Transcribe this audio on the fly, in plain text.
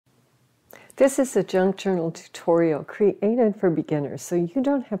This is a junk journal tutorial created for beginners, so you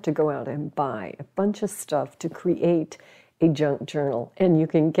don't have to go out and buy a bunch of stuff to create a junk journal, and you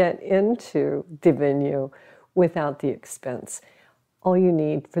can get into the venue without the expense. All you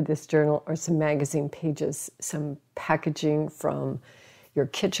need for this journal are some magazine pages, some packaging from your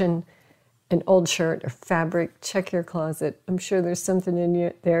kitchen, an old shirt or fabric, check your closet. I'm sure there's something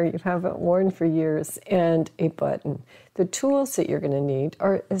in there you haven't worn for years, and a button. The tools that you're going to need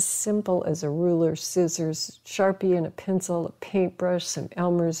are as simple as a ruler, scissors, Sharpie and a pencil, a paintbrush, some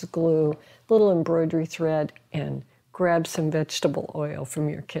Elmer's glue, little embroidery thread, and grab some vegetable oil from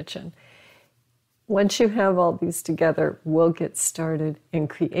your kitchen. Once you have all these together, we'll get started and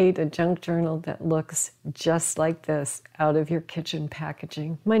create a junk journal that looks just like this out of your kitchen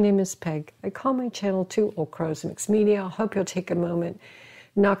packaging. My name is Peg. I call my channel Two Old Crows Mixed Media. I hope you'll take a moment,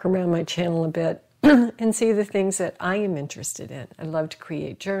 knock around my channel a bit, and see the things that I am interested in. I love to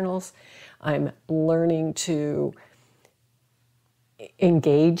create journals. I'm learning to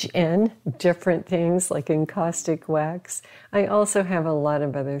engage in different things like encaustic wax. I also have a lot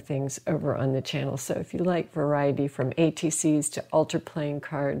of other things over on the channel. So if you like variety from ATCs to altar playing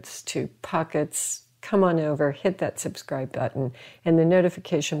cards to pockets, come on over, hit that subscribe button, and the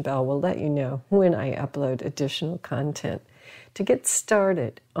notification bell will let you know when I upload additional content. To get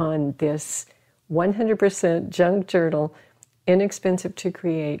started on this 100% junk journal, inexpensive to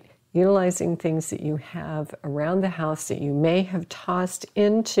create, utilizing things that you have around the house that you may have tossed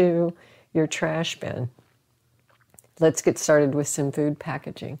into your trash bin. Let's get started with some food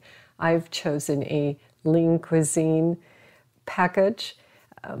packaging. I've chosen a lean cuisine package.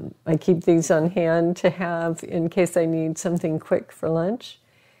 I keep these on hand to have in case I need something quick for lunch.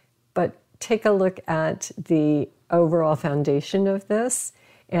 But take a look at the overall foundation of this,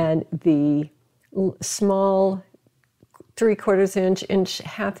 and the small 3/4 inch,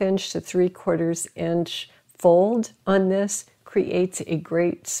 half inch to 3/4 inch fold on this creates a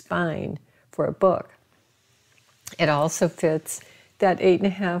great spine for a book. It also fits that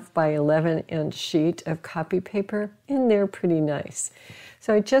 8.5 by 11 inch sheet of copy paper in there pretty nice.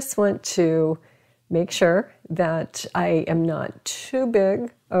 So I just want to make sure that I am not too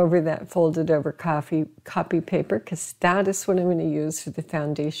big over that folded over copy paper, because that is what I'm going to use for the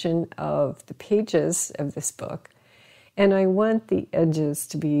foundation of the pages of this book. And I want the edges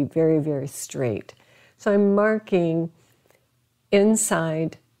to be very, very straight. So I'm marking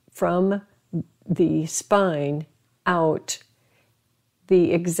inside from the spine out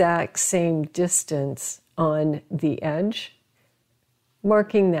the exact same distance on the edge,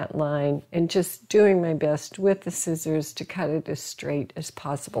 marking that line and just doing my best with the scissors to cut it as straight as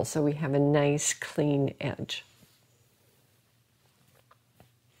possible so we have a nice clean edge.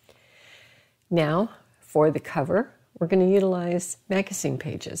 Now for the cover, we're going to utilize magazine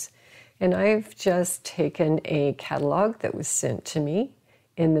pages. And I've just taken a catalog that was sent to me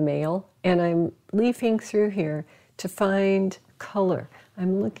in the mail, and I'm leafing through here to find color.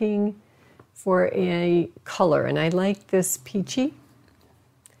 I'm looking for a color, and I like this peachy.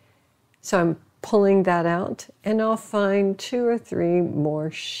 So I'm pulling that out, and I'll find 2 or 3 more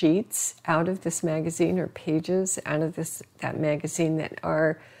sheets out of this magazine, or pages out of that magazine, that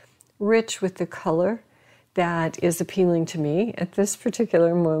are rich with the color that is appealing to me at this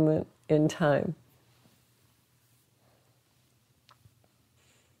particular moment in time.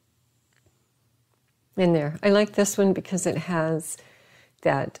 In there, I like this one because it has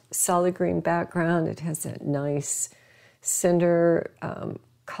that solid green background. It has that nice cinder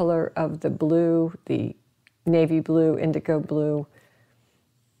color of the blue, the navy blue, indigo blue.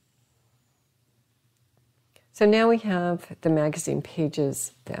 So now we have the magazine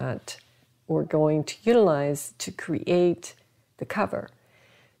pages that we're going to utilize to create the cover.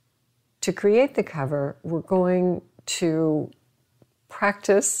 To create the cover, we're going to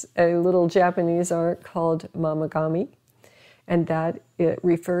practice a little Japanese art called Gami, and that it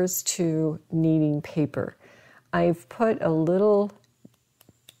refers to kneading paper. I've put a little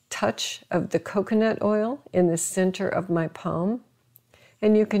touch of the coconut oil in the center of my palm,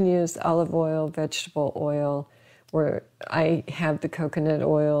 and you can use olive oil, vegetable oil, where I have the coconut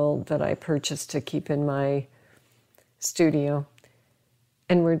oil that I purchased to keep in my studio.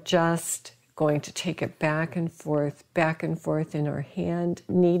 And we're just going to take it back and forth in our hand,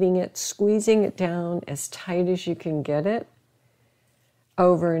 kneading it, squeezing it down as tight as you can get it,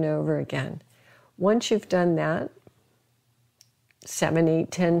 over and over again. Once you've done that 7,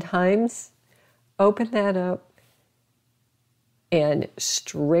 8, 10 times, open that up and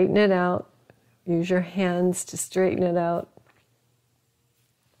straighten it out. Use your hands to straighten it out.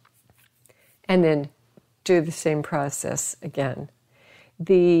 And then do the same process again.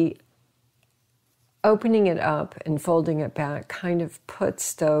 The opening it up and folding it back kind of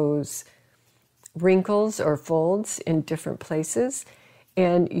puts those wrinkles or folds in different places,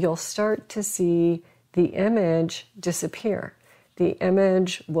 and you'll start to see the image disappear. The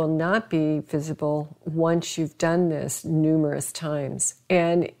image will not be visible once you've done this numerous times.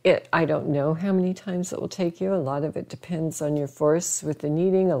 And I don't know how many times it will take you. A lot of it depends on your force with the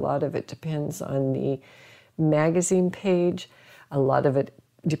kneading. A lot of it depends on the magazine page. A lot of it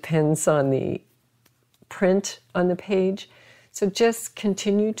depends on the print on the page. So just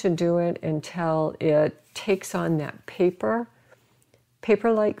continue to do it until it takes on that paper-like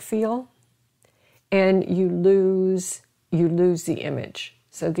feel, and you lose the image.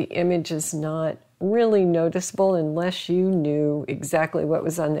 So the image is not really noticeable unless you knew exactly what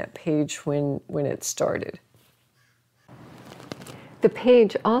was on that page when it started. The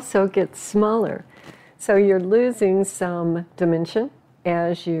page also gets smaller, so you're losing some dimension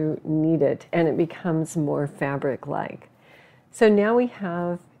as you knead it, and it becomes more fabric-like. So now we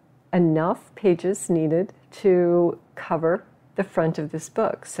have enough pages needed to cover the front of this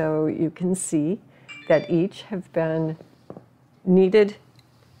book. So you can see that each have been kneaded,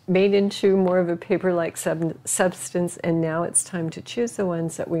 made into more of a paper-like substance, and now it's time to choose the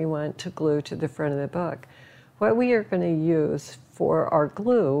ones that we want to glue to the front of the book. What we are going to use for our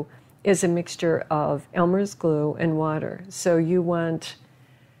glue is a mixture of Elmer's glue and water. So you want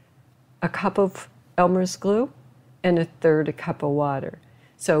a cup of Elmer's glue and 1/3 a cup of water.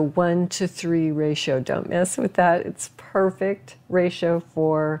 So 1-to-3 ratio. Don't mess with that. It's perfect ratio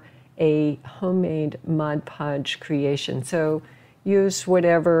for a homemade Mod Podge creation. So use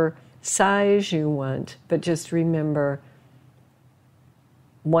whatever size you want, but just remember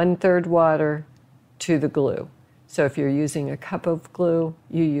 1/3 water to the glue. So if you're using a cup of glue,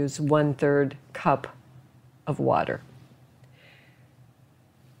 you use 1/3 cup of water.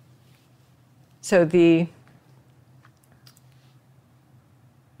 So the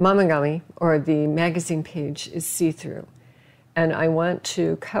Gami, or the magazine page, is see-through. And I want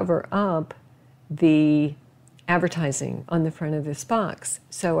to cover up the advertising on the front of this box.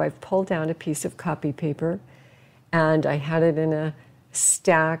 So I've pulled out a piece of copy paper, and I had it in a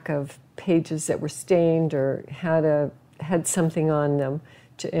stack of pages that were stained or had something on them,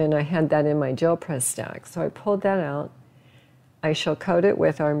 and I had that in my gel press stack. So I pulled that out. I shall coat it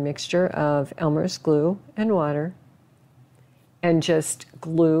with our mixture of Elmer's glue and water, and just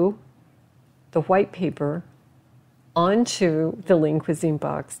glue the white paper onto the Lean Cuisine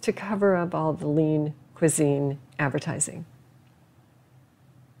box to cover up all the Lean Cuisine advertising.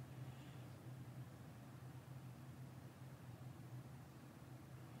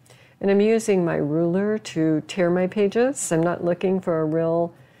 And I'm using my ruler to tear my pages. I'm not looking for a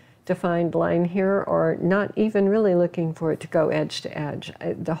real defined line here, or not even really looking for it to go edge to edge.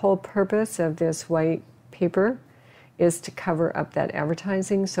 The whole purpose of this white paper is to cover up that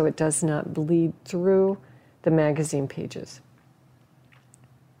advertising so it does not bleed through the magazine pages.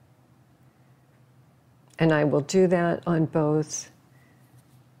 And I will do that on both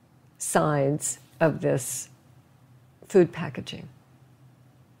sides of this food packaging.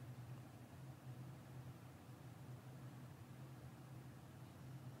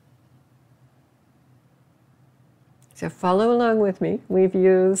 So follow along with me. We've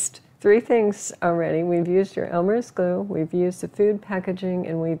used 3 things already. We've used your Elmer's glue, we've used the food packaging,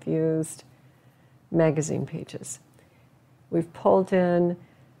 and we've used magazine pages. We've pulled in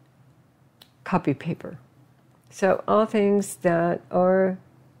copy paper. So all things that are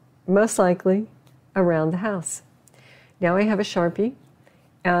most likely around the house. Now I have a Sharpie,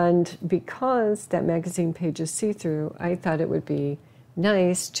 and because that magazine page is see-through, I thought it would be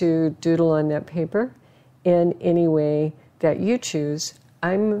nice to doodle on that paper in any way that you choose.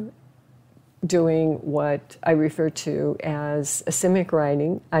 I'm doing what I refer to as asymmetric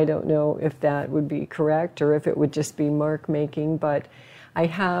writing. I don't know if that would be correct or if it would just be mark making, but I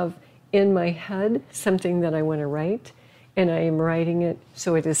have in my head something that I want to write, and I am writing it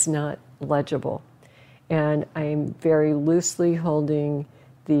so it is not legible. And I'm very loosely holding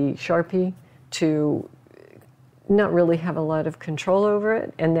the Sharpie to not really have a lot of control over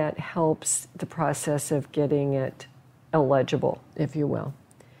it, and that helps the process of getting it illegible, if you will.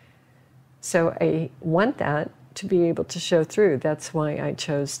 So I want that to be able to show through. That's why I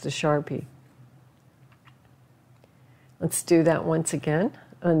chose the Sharpie. Let's do that once again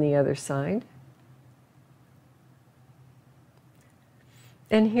on the other side.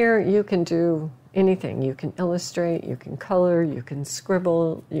 And here you can do anything. You can illustrate, you can color, you can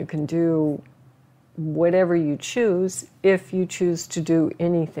scribble, you can do whatever you choose if you choose to do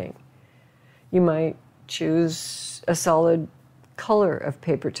anything. You might choose a solid color of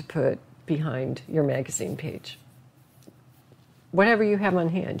paper to put behind your magazine page. Whatever you have on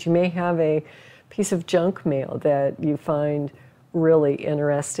hand. You may have a piece of junk mail that you find really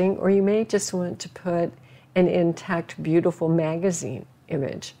interesting, or you may just want to put an intact, beautiful magazine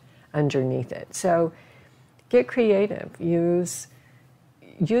image underneath it. So get creative. Use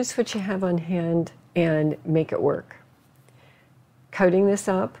what you have on hand and make it work. Coating this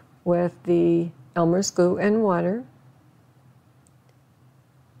up with the Elmer's glue and water.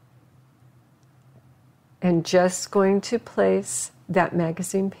 And just going to place that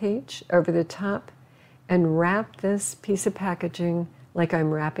magazine page over the top and wrap this piece of packaging like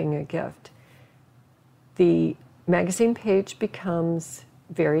I'm wrapping a gift. The magazine page becomes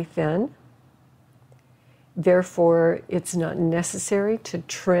very thin. Therefore, it's not necessary to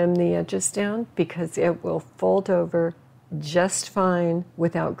trim the edges down because it will fold over just fine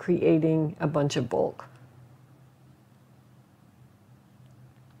without creating a bunch of bulk.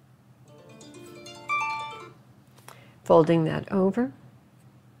 Folding that over.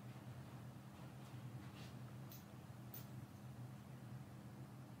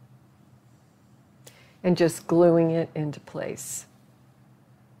 And just gluing it into place.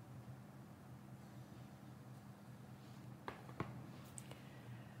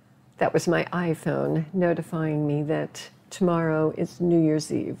 That was my iPhone notifying me that tomorrow is New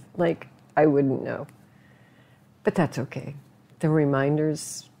Year's Eve. Like, I wouldn't know. But that's okay. The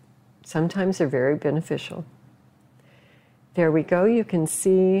reminders sometimes are very beneficial. There we go. You can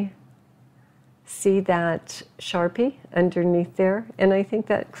see that Sharpie underneath there, and I think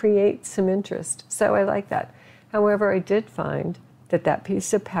that creates some interest. So I like that. However, I did find that that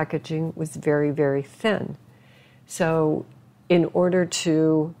piece of packaging was very, very thin. So in order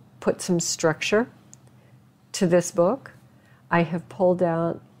to put some structure to this book, I have pulled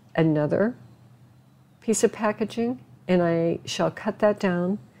out another piece of packaging, and I shall cut that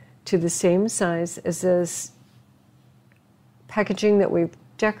down to the same size as this packaging that we've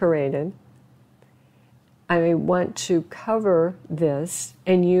decorated. I want to cover this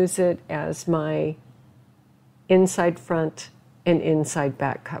and use it as my inside front and inside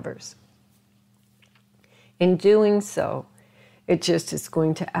back covers. In doing so, it just is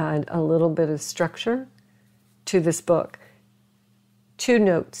going to add a little bit of structure to this book. 2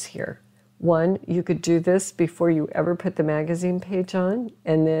 notes here. One, you could do this before you ever put the magazine page on,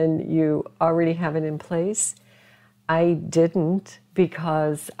 and then you already have it in place. I didn't,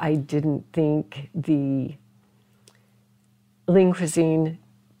 because I didn't think the Lean Cuisine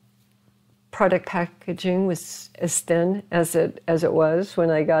product packaging was as thin as it was when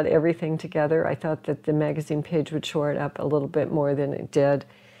I got everything together. I thought that the magazine page would shore it up a little bit more than it did.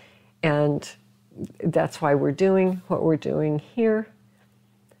 And that's why we're doing what we're doing here.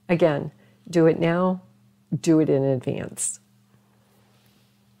 Again, do it now, do it in advance.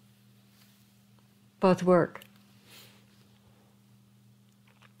 Both work.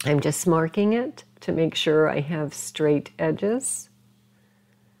 I'm just marking it to make sure I have straight edges.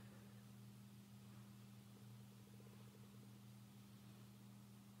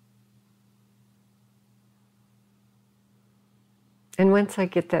 And once I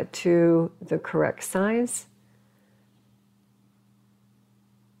get that to the correct size,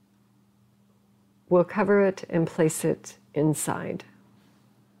 we'll cover it and place it inside.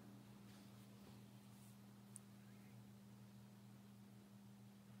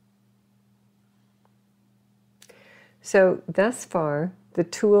 So thus far, the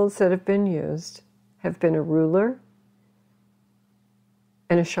tools that have been used have been a ruler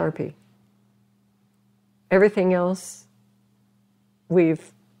and a Sharpie. Everything else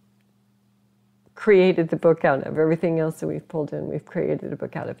we've created the book out of. Everything else that we've pulled in, we've created a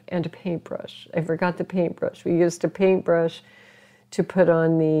book out of. And a paintbrush. I forgot the paintbrush. We used a paintbrush to put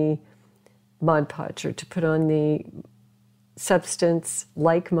on the Mod Podge, or to put on the substance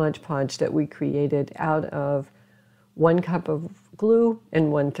like Mod Podge that we created out of 1 cup of glue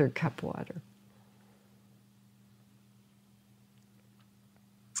and 1/3 cup water.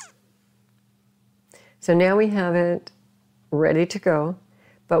 So now we have it ready to go,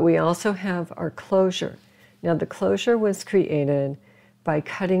 but we also have our closure. Now the closure was created by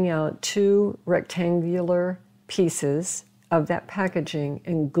cutting out 2 rectangular pieces of that packaging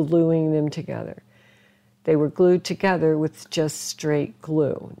and gluing them together. They were glued together with just straight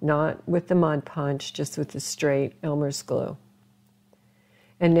glue, not with the Mod Podge, just with the straight Elmer's glue.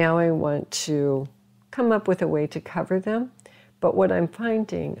 And now I want to come up with a way to cover them. But what I'm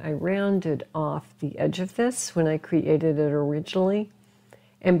finding, I rounded off the edge of this when I created it originally.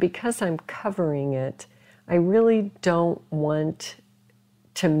 And because I'm covering it, I really don't want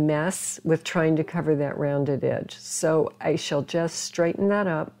to mess with trying to cover that rounded edge. So I shall just straighten that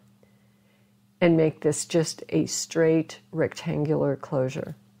up and make this just a straight rectangular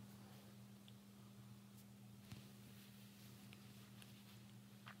closure.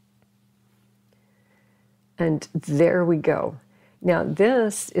 And there we go. Now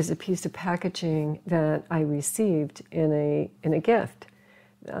this is a piece of packaging that I received in a gift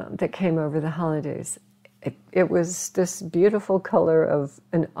that came over the holidays. It was this beautiful color of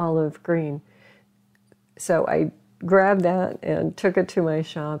an olive green. So I grabbed that and took it to my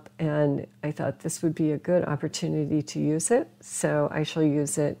shop, and I thought this would be a good opportunity to use it. So I shall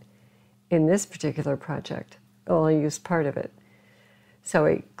use it in this particular project. I'll use part of it. So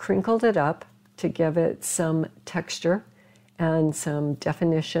I crinkled it up to give it some texture and some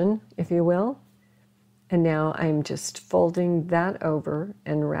definition, if you will. And now I'm just folding that over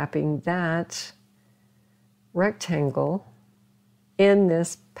and wrapping that rectangle in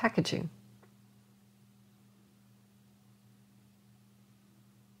this packaging.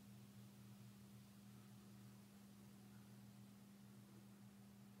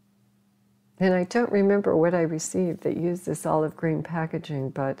 And I don't remember what I received that used this olive green packaging,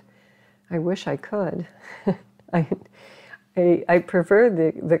 but I wish I could. I prefer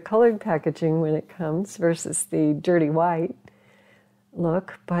the colored packaging when it comes versus the dirty white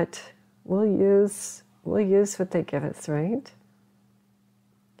look, but we'll use what they give us, right?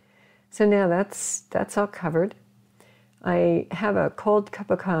 So now that's all covered. I have a cold cup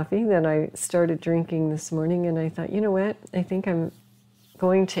of coffee that I started drinking this morning, and I thought, you know what? I think I'm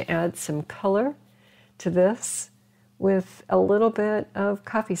going to add some color to this with a little bit of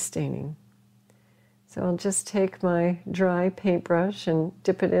coffee staining. So I'll just take my dry paintbrush and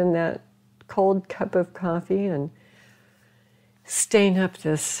dip it in that cold cup of coffee and stain up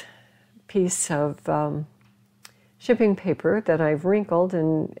this piece of shipping paper that I've wrinkled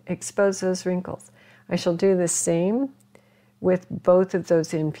and expose those wrinkles. I shall do the same with both of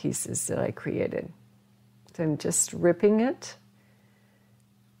those end pieces that I created. So I'm just ripping it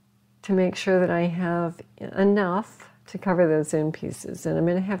to make sure that I have enough to cover those end pieces. And I'm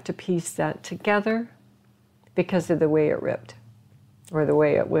going to have to piece that together because of the way it ripped, or the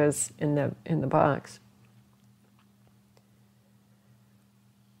way it was in the box.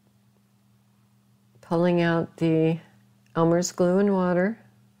 Pulling out the Elmer's glue and water,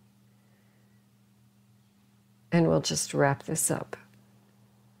 and we'll just wrap this up.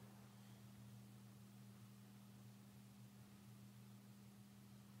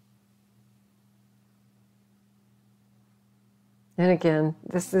 And again,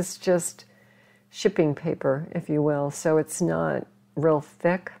 this is just shipping paper, if you will, so it's not real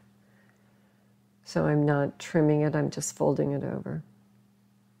thick. So I'm not trimming it, I'm just folding it over.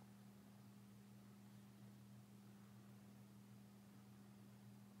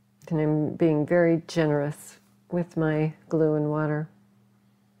 And I'm being very generous with my glue and water.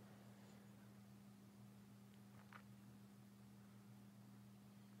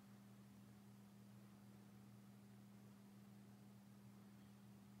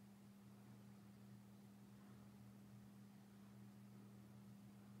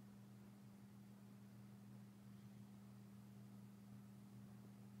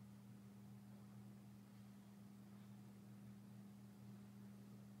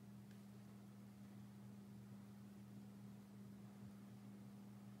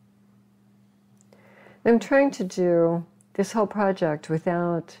 I'm trying to do this whole project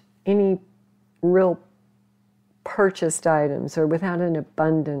without any real purchased items, or without an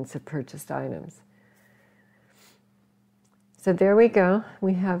abundance of purchased items. So there we go.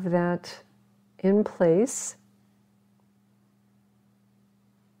 We have that in place.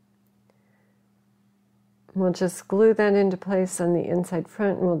 We'll just glue that into place on the inside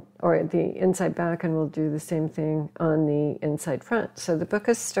front, or the inside back, and we'll do the same thing on the inside front. So the book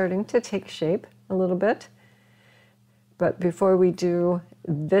is starting to take shape a little bit. But before we do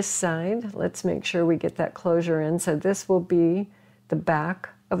this side, let's make sure we get that closure in. So this will be the back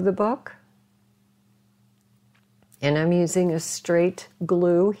of the book. And I'm using a straight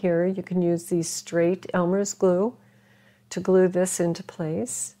glue here. You can use the straight Elmer's glue to glue this into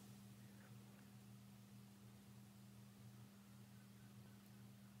place.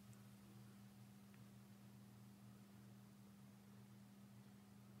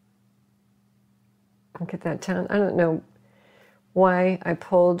 Get that down. I don't know why I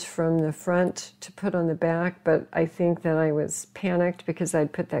pulled from the front to put on the back, but I think that I was panicked because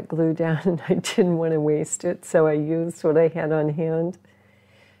I'd put that glue down and I didn't want to waste it, so I used what I had on hand.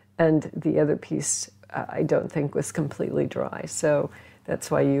 And the other piece I don't think was completely dry, so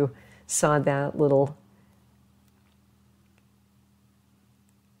that's why you saw that little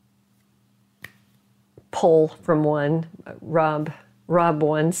pull from one, rub rob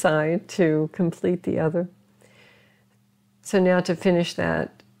one side to complete the other. So now to finish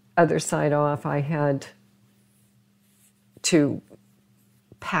that other side off, I had to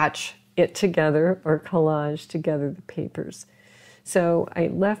patch it together or collage together the papers. So I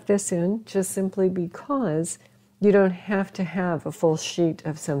left this in just simply because you don't have to have a full sheet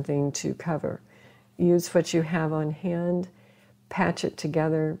of something to cover. Use what you have on hand, patch it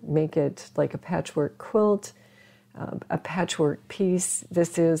together, make it like a patchwork quilt, a patchwork piece.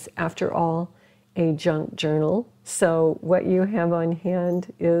 This is, after all, a junk journal. So what you have on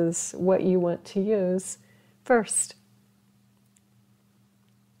hand is what you want to use first.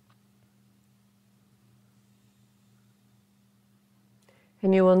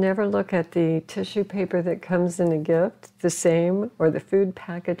 And you will never look at the tissue paper that comes in a gift the same, or the food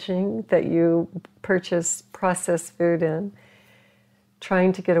packaging that you purchase processed food in.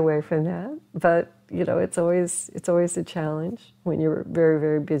 Trying to get away from that, but you know, it's always a challenge when you're very,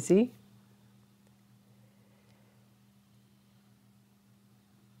 very busy.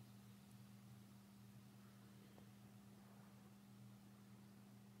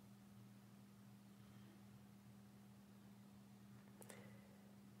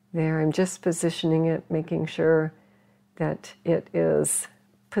 There, I'm just positioning it, making sure that it is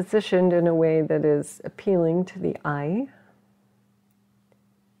positioned in a way that is appealing to the eye.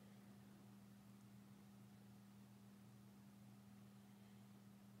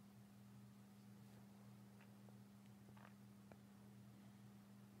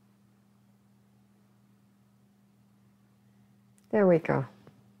 There we go.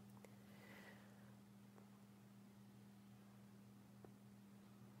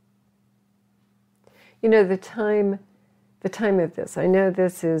 You know, the time of this, I know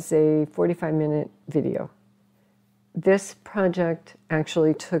this is a 45-minute video. This project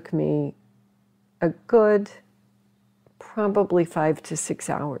actually took me a good, probably 5 to 6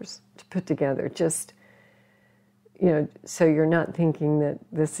 hours to put together. Just, you know, so you're not thinking that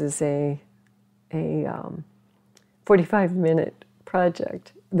this is a 45-minute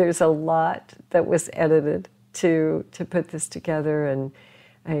project. There's a lot that was edited to put this together, and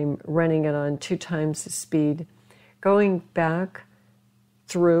I'm running it on 2 times the speed. Going back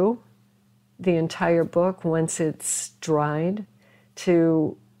through the entire book once it's dried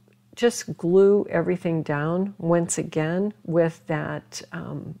to just glue everything down once again with that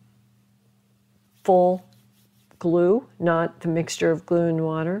full glue, not the mixture of glue and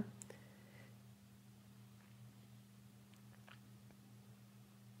water.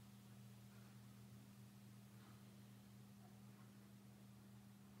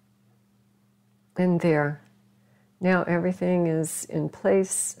 And there. Now everything is in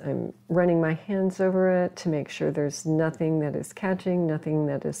place. I'm running my hands over it to make sure there's nothing that is catching, nothing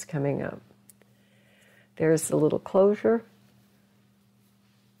that is coming up. There's a little closure.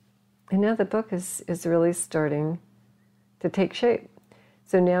 And now the book is really starting to take shape.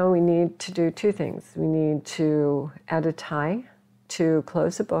 So now we need to do 2 things. We need to add a tie to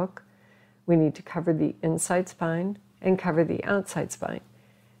close the book. We need to cover the inside spine and cover the outside spine.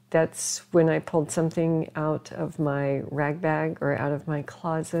 That's when I pulled something out of my rag bag or out of my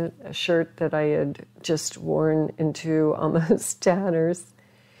closet, a shirt that I had just worn into almost tatters.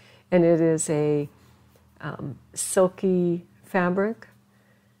 And it is a silky fabric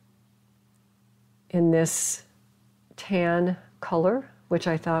in this tan color, which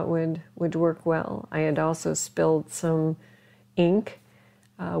I thought would work well. I had also spilled some ink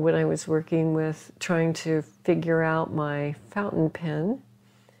when I was working with trying to figure out my fountain pen,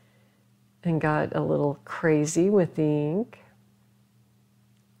 and got a little crazy with the ink.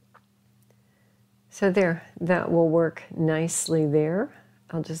 So there, that will work nicely there.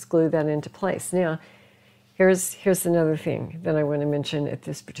 I'll just glue that into place. Now, here's another thing that I want to mention at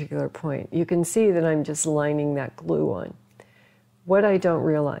this particular point. You can see that I'm just lining that glue on. What I don't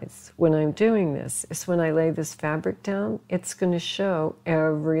realize when I'm doing this is when I lay this fabric down, it's going to show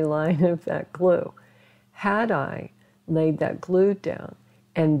every line of that glue. Had I laid that glue down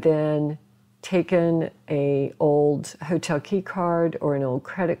and then taken an old hotel key card or an old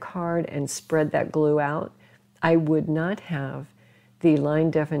credit card and spread that glue out, I would not have the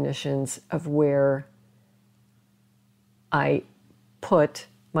line definitions of where I put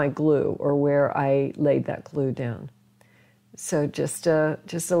my glue or where I laid that glue down. So just a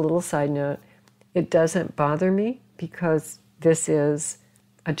little side note, it doesn't bother me because this is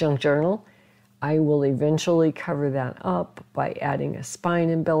a junk journal. I will eventually cover that up by adding a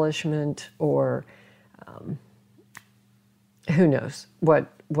spine embellishment or who knows what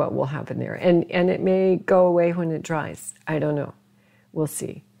will happen there. And it may go away when it dries. I don't know. We'll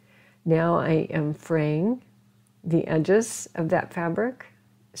see. Now I am fraying the edges of that fabric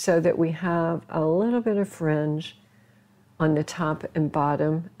so that we have a little bit of fringe on the top and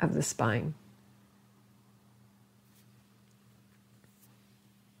bottom of the spine.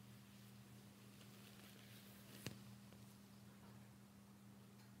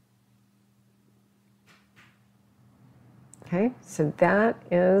 Okay, so that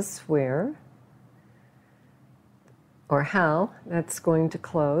is where, or how, that's going to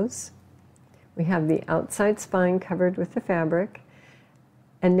close. We have the outside spine covered with the fabric,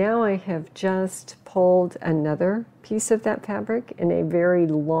 and now I have just pulled another piece of that fabric in a very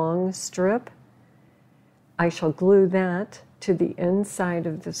long strip. I shall glue that to the inside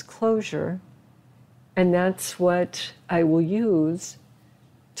of this closure, and that's what I will use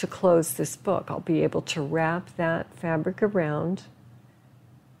to close this book. I'll be able to wrap that fabric around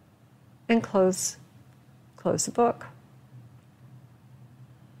and close the book.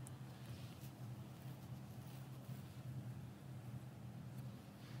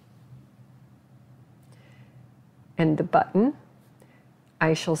 And the button,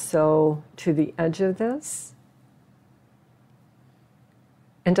 I shall sew to the edge of this,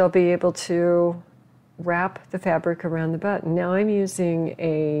 and I'll be able to wrap the fabric around the button. Now I'm using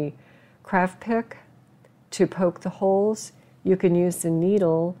a craft pick to poke the holes. You can use the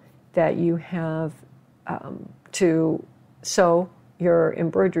needle that you have to sew your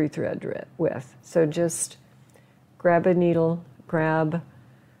embroidery thread with. So just grab a needle, grab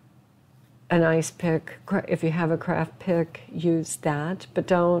an ice pick. If you have a craft pick, use that, but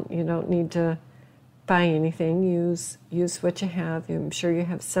you don't need to buy anything. Use what you have. I'm sure you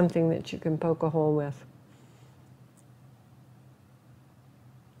have something that you can poke a hole with.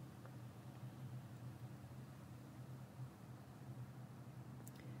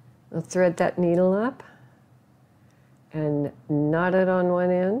 I'll thread that needle up and knot it on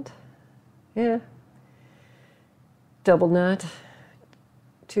one end. Yeah. Double knot,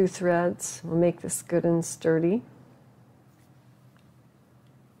 2 threads. We'll make this good and sturdy.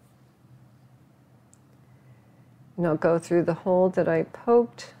 And I'll go through the hole that I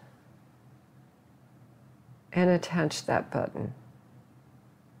poked and attach that button.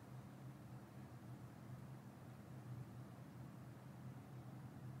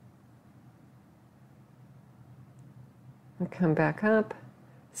 And come back up,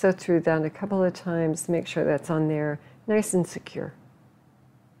 sew through that a couple of times, make sure that's on there nice and secure.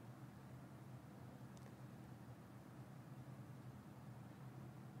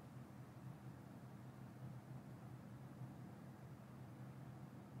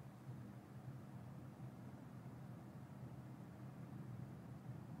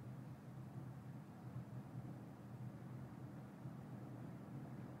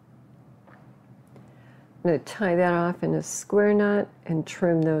 I'm going to tie that off in a square knot and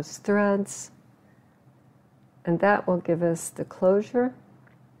trim those threads. And that will give us the closure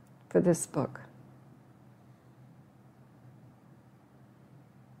for this book.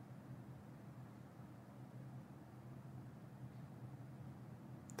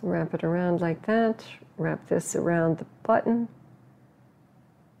 Wrap it around like that. Wrap this around the button.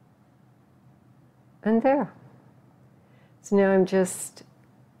 And there. So now I'm just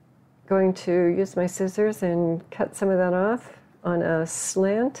going to use my scissors and cut some of that off on a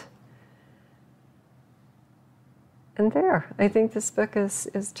slant. And there, I think this book is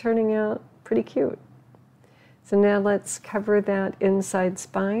turning out pretty cute. So now let's cover that inside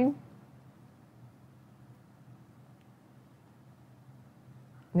spine.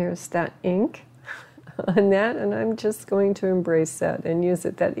 There's that ink on that, and I'm just going to embrace that and use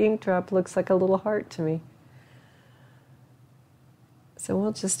it. That ink drop looks like a little heart to me. So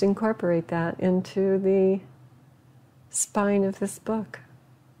we'll just incorporate that into the spine of this book.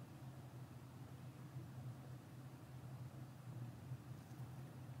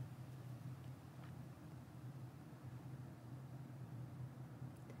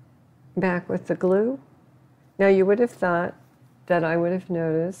 Back with the glue. Now you would have thought that I would have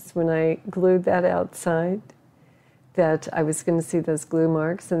noticed when I glued that outside that I was going to see those glue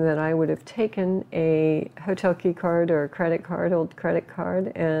marks, and that I would have taken a hotel key card or a credit card, old credit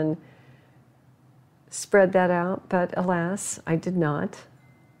card, and spread that out, but alas, I did not.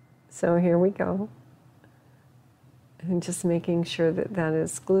 So here we go. And just making sure that that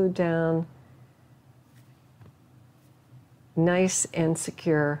is glued down nice and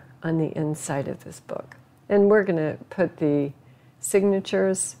secure on the inside of this book. And we're going to put the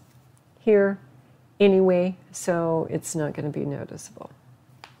signatures here anyway, so it's not going to be noticeable.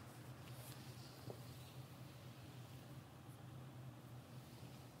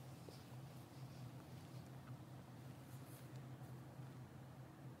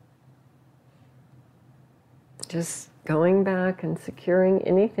 Just going back and securing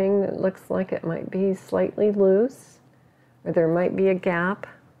anything that looks like it might be slightly loose, or there might be a gap,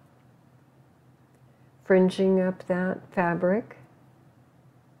 fringing up that fabric.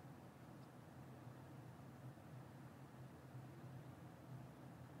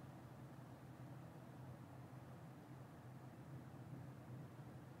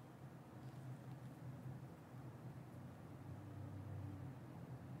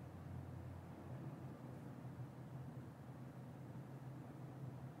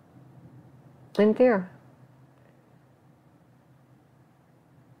 And there.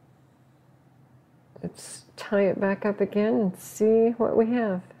 Let's tie it back up again and see what we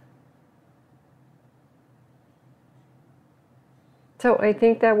have. So I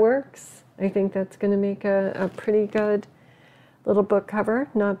think that works. I think that's going to make a pretty good little book cover.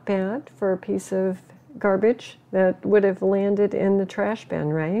 Not bad for a piece of garbage that would have landed in the trash bin,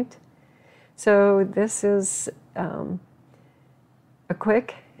 right? So this is a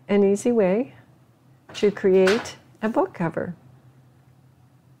quick and easy way to create a book cover.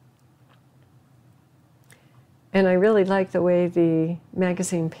 And I really like the way the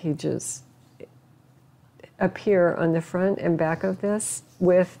magazine pages appear on the front and back of this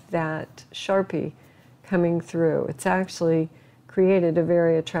with that Sharpie coming through. It's actually created a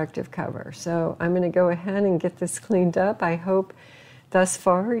very attractive cover. So I'm going to go ahead and get this cleaned up. I hope thus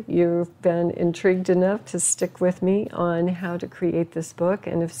far you've been intrigued enough to stick with me on how to create this book.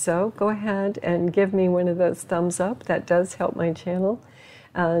 And if so, go ahead and give me one of those thumbs up. That does help my channel.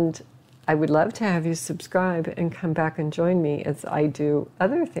 And I would love to have you subscribe and come back and join me as I do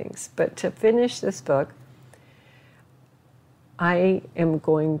other things. But to finish this book, I am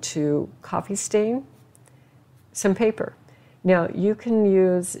going to coffee stain some paper. Now, you can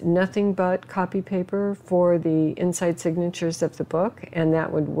use nothing but copy paper for the inside signatures of the book, and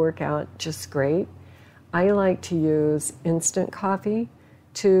that would work out just great. I like to use instant coffee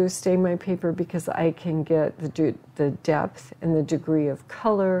to stain my paper because I can get the depth and the degree of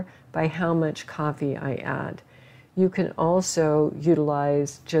color by how much coffee I add. You can also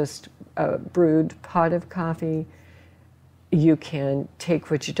utilize just a brewed pot of coffee. You can take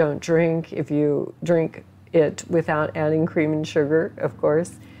what you don't drink. If you drink it without adding cream and sugar, of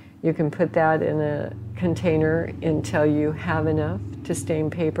course, you can put that in a container until you have enough to stain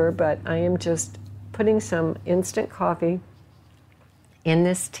paper. But I am just putting some instant coffee in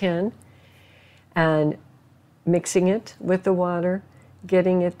this tin and mixing it with the water,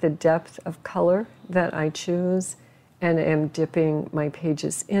 getting it the depth of color that I choose, and am dipping my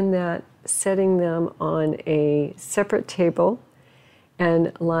pages in that, setting them on a separate table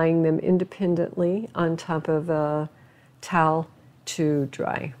and lying them independently on top of a towel to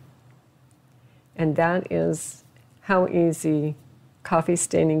dry. And that is how easy coffee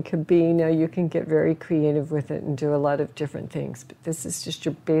staining could be. Now you can get very creative with it and do a lot of different things, but this is just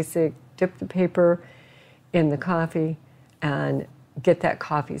your basic dip the paper in the coffee and get that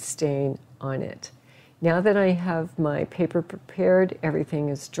coffee stain on it. Now that I have my paper prepared, everything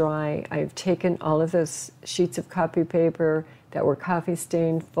is dry, I've taken all of those sheets of copy paper that were coffee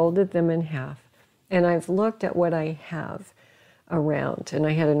stained, folded them in half, and I've looked at what I have around. And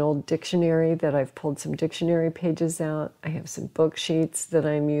I had an old dictionary that I've pulled some dictionary pages out. I have some book sheets that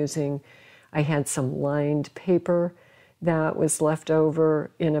I'm using. I had some lined paper that was left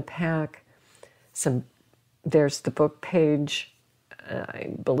over in a pack. There's the book page.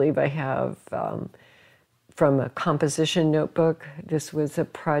 I believe I have from a composition notebook. This was a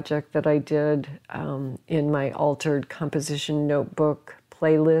project that I did in my altered composition notebook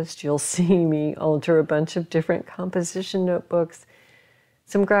playlist. You'll see me alter a bunch of different composition notebooks,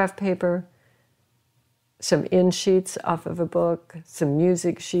 some graph paper, some in sheets off of a book, some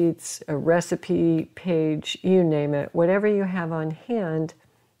music sheets, a recipe page, you name it. Whatever you have on hand,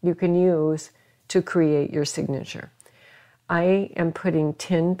 you can use to create your signature. I am putting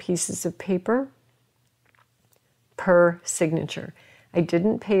 10 pieces of paper per signature. I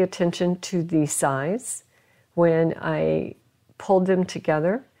didn't pay attention to the size when I pulled them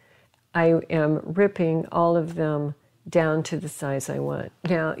together. I am ripping all of them down to the size I want.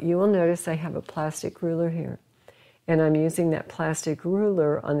 Now, you will notice I have a plastic ruler here, and I'm using that plastic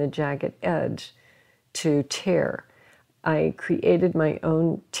ruler on the jagged edge to tear. I created my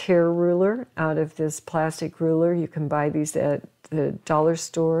own tear ruler out of this plastic ruler. You can buy these at the dollar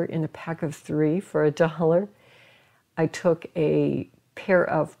store in a pack of 3 for $1. I took a pair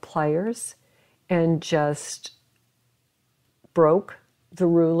of pliers and just broke the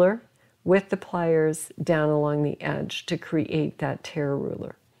ruler with the pliers down along the edge to create that tear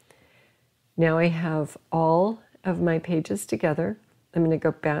ruler. Now I have all of my pages together. I'm going to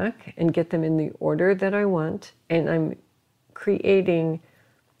go back and get them in the order that I want, and I'm creating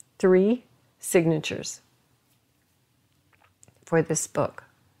 3 signatures for this book.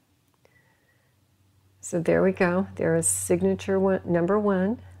 So there we go. There is signature number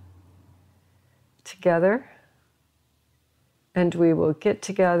 1 together, and we will get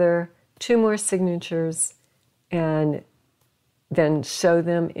together 2 more signatures and then sew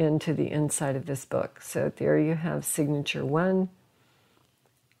them into the inside of this book. So there you have signature 1,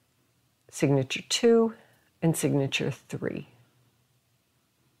 signature 2, and signature 3.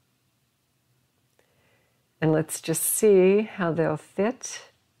 And let's just see how they'll fit.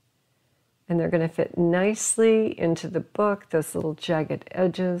 And they're going to fit nicely into the book. Those little jagged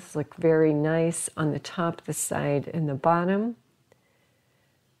edges look very nice on the top, the side, and the bottom.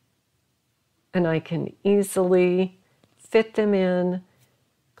 And I can easily fit them in,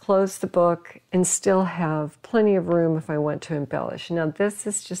 close the book, and still have plenty of room if I want to embellish. Now this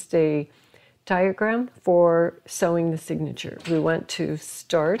is just a diagram for sewing the signature. We want to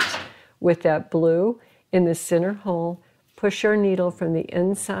start with that blue in the center hole, push our needle from the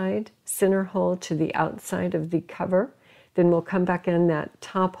inside center hole to the outside of the cover. Then we'll come back in that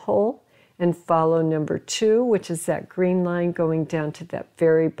top hole and follow number 2, which is that green line going down to that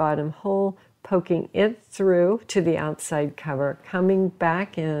very bottom hole, poking it through to the outside cover, coming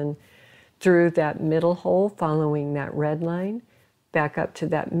back in through that middle hole, following that red line, back up to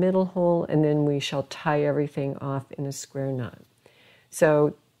that middle hole, and then we shall tie everything off in a square knot.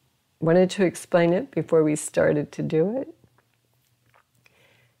 So, wanted to explain it before we started to do it.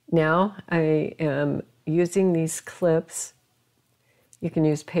 Now I am using these clips. You can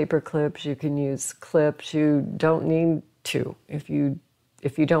use paper clips, you can use clips. You don't need to if you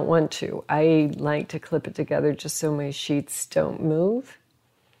don't want to. I like to clip it together just so my sheets don't move.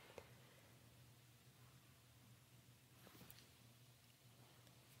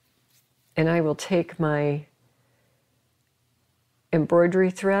 And I will take my embroidery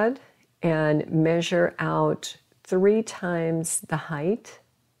thread and measure out 3 times the height.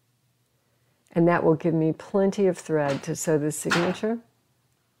 And that will give me plenty of thread to sew the signature.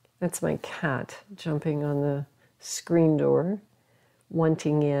 That's my cat jumping on the screen door,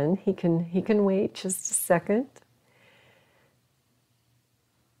 wanting in. He can wait just a second.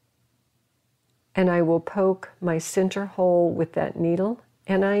 And I will poke my center hole with that needle,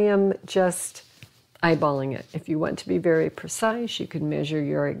 and I am just eyeballing it. If you want to be very precise, you can measure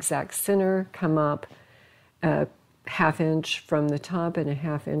your exact center, come up a 1/2 inch from the top and a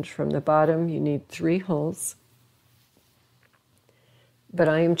 1/2 inch from the bottom. You need 3 holes. But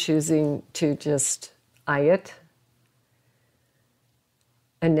I am choosing to just eye it.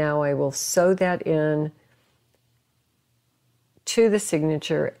 And now I will sew that in to the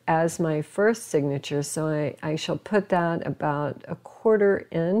signature as my first signature. So I shall put that about a 1/4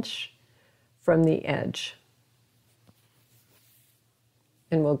 inch from the edge.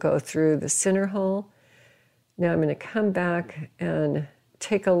 And we'll go through the center hole. Now I'm going to come back and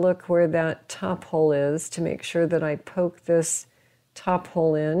take a look where that top hole is to make sure that I poke this top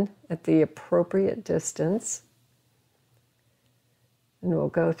hole in at the appropriate distance. And we'll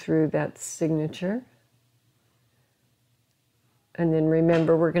go through that signature. And then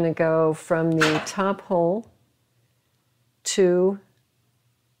remember, we're going to go from the top hole to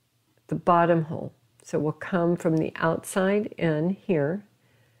the bottom hole. So we'll come from the outside in here.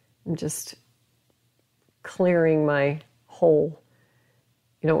 I'm just clearing my hole.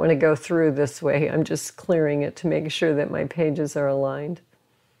 You don't want to go through this way. I'm just clearing it to make sure that my pages are aligned.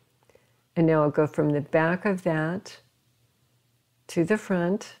 And now I'll go from the back of that to the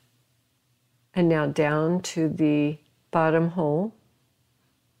front, and now down to the bottom hole.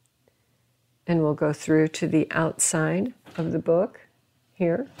 And we'll go through to the outside of the book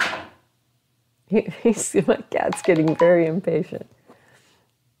here. My cat's getting very impatient.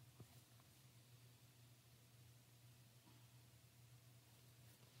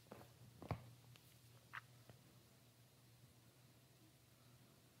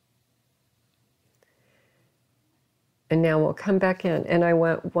 And now we'll come back in, and I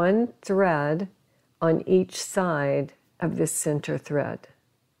want 1 thread on each side of this center thread.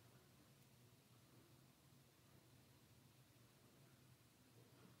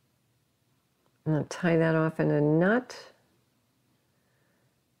 And I'll tie that off in a knot.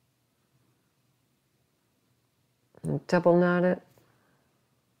 And double knot it.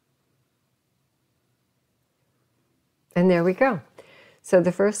 And there we go. So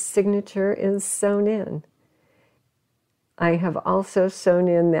the first signature is sewn in. I have also sewn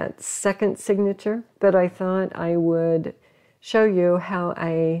in that second signature, but I thought I would show you how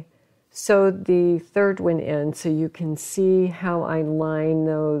I sew the third one in so you can see how I line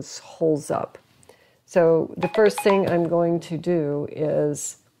those holes up. So the first thing I'm going to do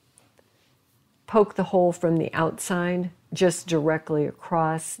is poke the hole from the outside just directly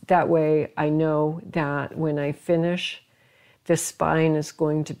across. That way I know that when I finish, the spine is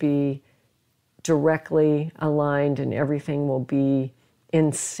going to be directly aligned and everything will be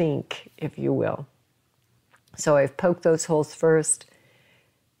in sync, if you will. So I've poked those holes first.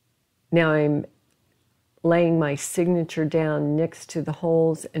 Now I'm laying my signature down next to the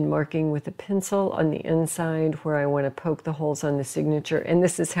holes and marking with a pencil on the inside where I want to poke the holes on the signature. And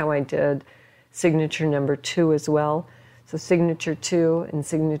this is how I did signature number 2 as well. So signature 2 and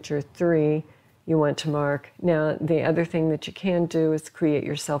signature 3 you want to mark. Now the other thing that you can do is create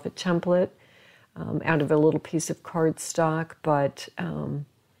yourself a template out of a little piece of cardstock, but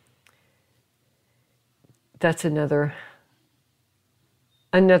that's another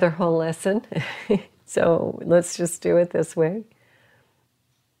whole lesson. So let's just do it this way.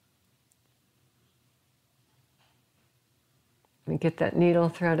 We get that needle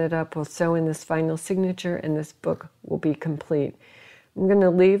threaded up, we'll sew in this final signature, and this book will be complete. I'm going to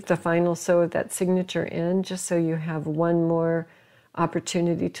leave the final sew of that signature in just so you have one more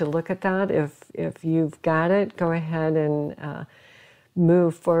opportunity to look at that. If you've got it, go ahead and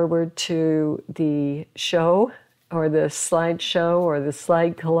move forward to the show or the slideshow or the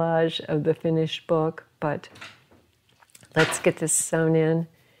slide collage of the finished book. But let's get this sewn in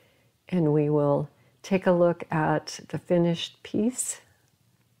and we will take a look at the finished piece.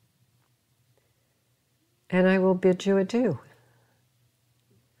 And I will bid you adieu.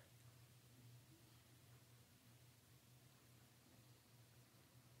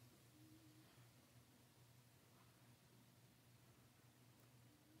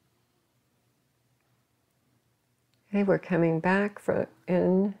 Okay, we're coming back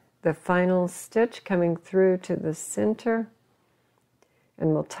in the final stitch, coming through to the center, and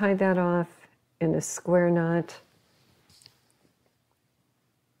we'll tie that off in a square knot.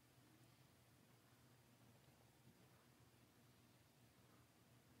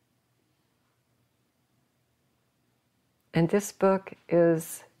 And this book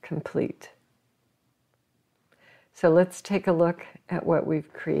is complete. So let's take a look at what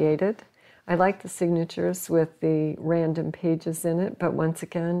we've created. I like the signatures with the random pages in it, but once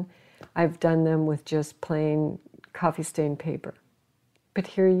again, I've done them with just plain coffee stain paper. But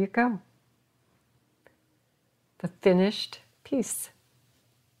here you go. The finished piece.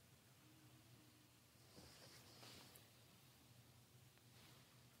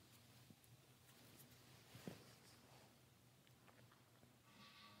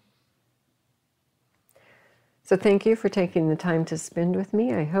 So thank you for taking the time to spend with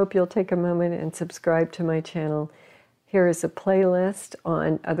me. I hope you'll take a moment and subscribe to my channel. Here is a playlist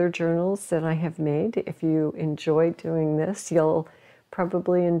on other journals that I have made. If you enjoy doing this, you'll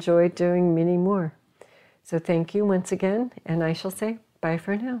probably enjoy doing many more. So thank you once again, and I shall say bye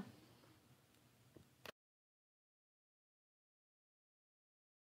for now.